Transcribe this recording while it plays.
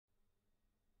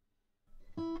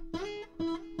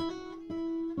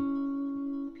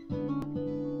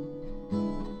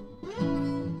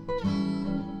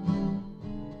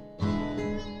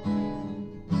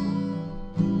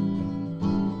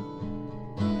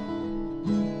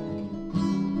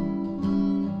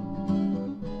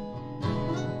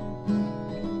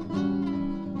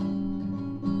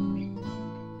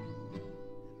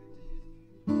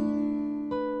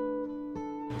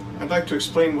like to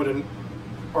explain what an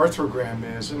arthrogram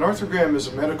is. An arthrogram is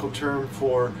a medical term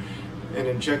for an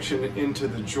injection into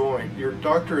the joint. Your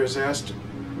doctor has asked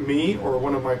me or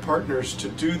one of my partners to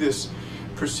do this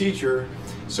procedure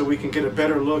so we can get a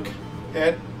better look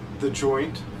at the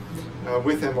joint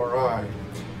with MRI.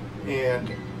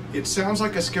 And it sounds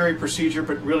like a scary procedure,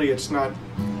 but really it's not.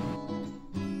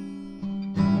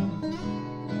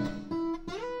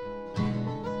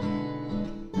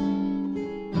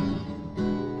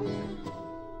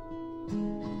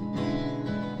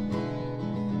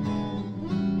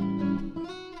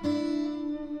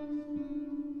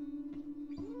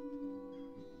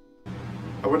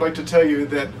 I would like to tell you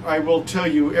that I will tell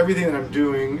you everything that I'm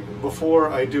doing before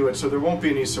I do it, so there won't be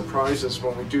any surprises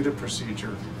when we do the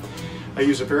procedure. I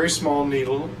use a very small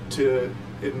needle to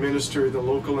administer the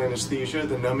local anesthesia,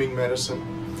 the numbing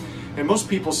medicine. And most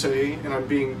people say, and I'm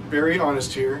being very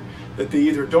honest here, that they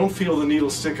either don't feel the needle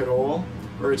stick at all,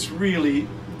 or it's really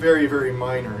very, very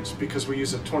minor. It's because we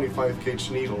use a 25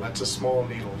 gauge needle. That's a small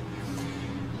needle.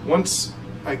 Once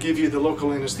I give you the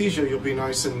local anesthesia, you'll be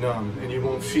nice and numb, and you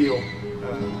won't feel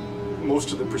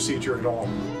most of the procedure at all.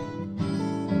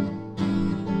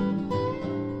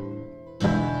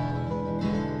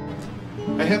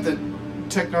 I have the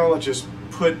technologist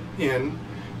put in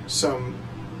some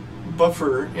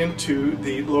buffer into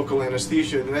the local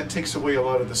anesthesia, and that takes away a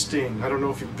lot of the sting. I don't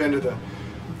know if you've been to the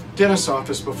dentist's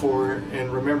office before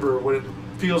and remember what it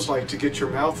feels like to get your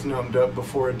mouth numbed up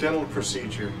before a dental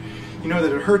procedure. You know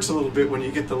that it hurts a little bit when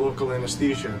you get the local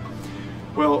anesthesia.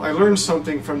 Well, I learned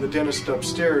something from the dentist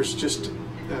upstairs just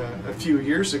a few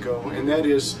years ago, and that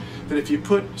is that if you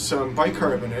put some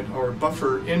bicarbonate or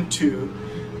buffer into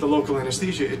the local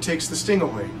anesthesia, it takes the sting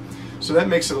away. So that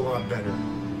makes it a lot better.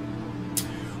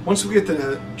 Once we get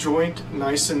the joint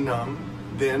nice and numb,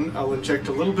 then I'll inject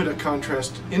a little bit of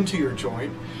contrast into your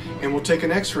joint, and we'll take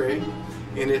an x-ray,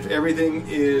 and if everything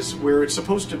is where it's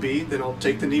supposed to be, then I'll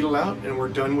take the needle out and we're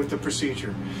done with the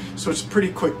procedure. So it's a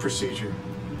pretty quick procedure.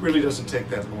 Really doesn't take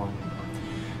that long.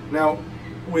 Now,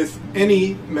 with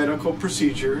any medical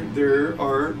procedure, there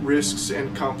are risks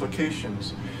and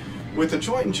complications. With a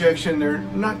joint injection, there are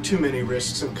not too many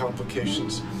risks and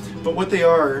complications, but what they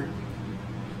are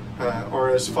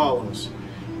as follows.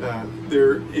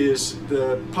 There is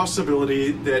the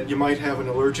possibility that you might have an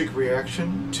allergic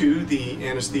reaction to the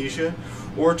anesthesia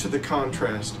or to the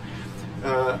contrast.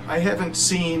 I haven't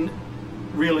seen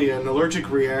really an allergic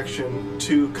reaction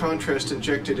to contrast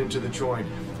injected into the joint.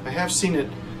 I have seen it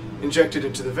injected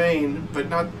into the vein, but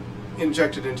not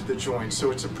injected into the joint, so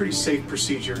it's a pretty safe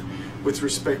procedure with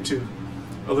respect to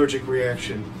allergic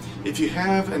reaction. If you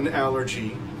have an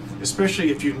allergy,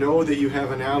 especially if you know that you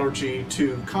have an allergy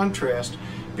to contrast,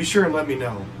 be sure and let me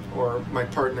know, or my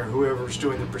partner, whoever's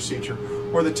doing the procedure,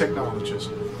 or the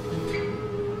technologist.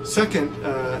 Second,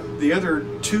 the other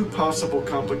two possible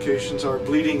complications are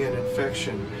bleeding and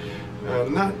infection.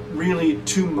 Not really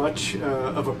too much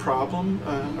of a problem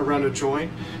around a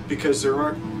joint because there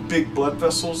aren't big blood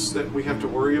vessels that we have to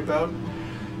worry about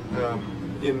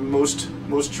in most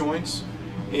joints,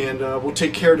 and we'll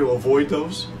take care to avoid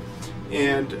those.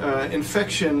 And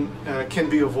infection can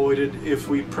be avoided if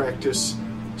we practice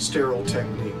sterile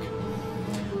technique.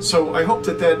 So I hope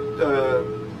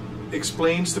that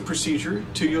explains the procedure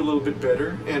to you a little bit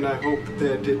better, and I hope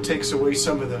that it takes away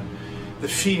some of the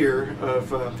fear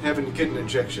of having to get an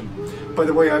injection. By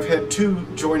the way, I've had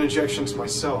 2 joint injections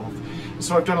myself,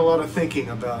 so I've done a lot of thinking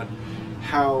about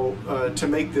how to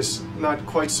make this not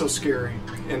quite so scary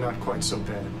and not quite so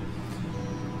bad.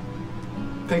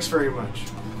 Thanks very much.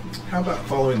 How about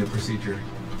following the procedure?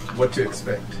 What to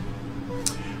expect?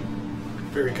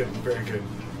 Very good, very good.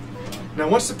 Now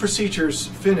once the procedure's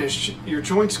finished, your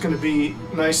joint's going to be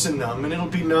nice and numb, and it'll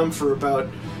be numb for about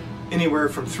anywhere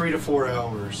from 3 to 4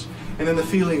 hours. And then the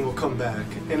feeling will come back.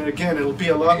 And again, it'll be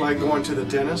a lot like going to the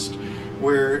dentist,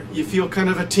 where you feel kind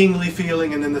of a tingly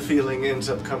feeling and then the feeling ends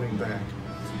up coming back.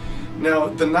 Now,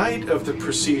 the night of the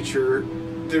procedure,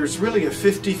 there's really a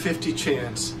 50-50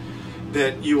 chance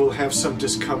that you will have some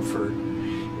discomfort.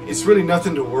 It's really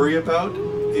nothing to worry about.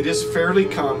 It is fairly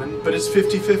common, but it's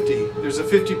 50-50. There's a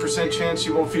 50% chance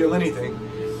you won't feel anything,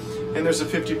 and there's a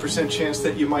 50% chance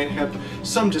that you might have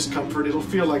some discomfort. It'll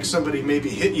feel like somebody maybe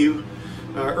hit you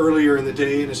earlier in the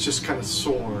day and it's just kind of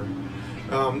sore.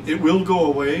 It will go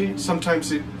away.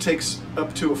 Sometimes it takes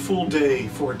up to a full day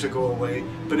for it to go away,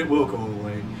 but it will go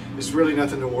away. It's really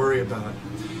nothing to worry about.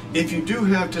 If you do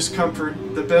have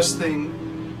discomfort, the best thing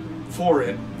for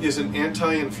it is an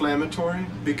anti-inflammatory,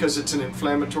 because it's an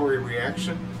inflammatory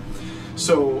reaction.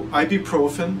 So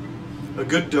ibuprofen, a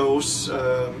good dose,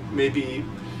 maybe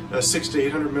 600 to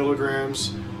 800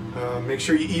 milligrams Make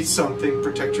sure you eat something,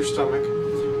 protect your stomach.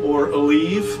 Or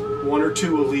Aleve, 1 or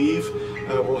 2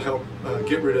 Aleve will help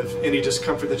get rid of any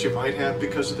discomfort that you might have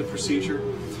because of the procedure.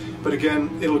 But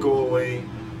again, it'll go away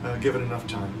given enough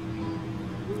time.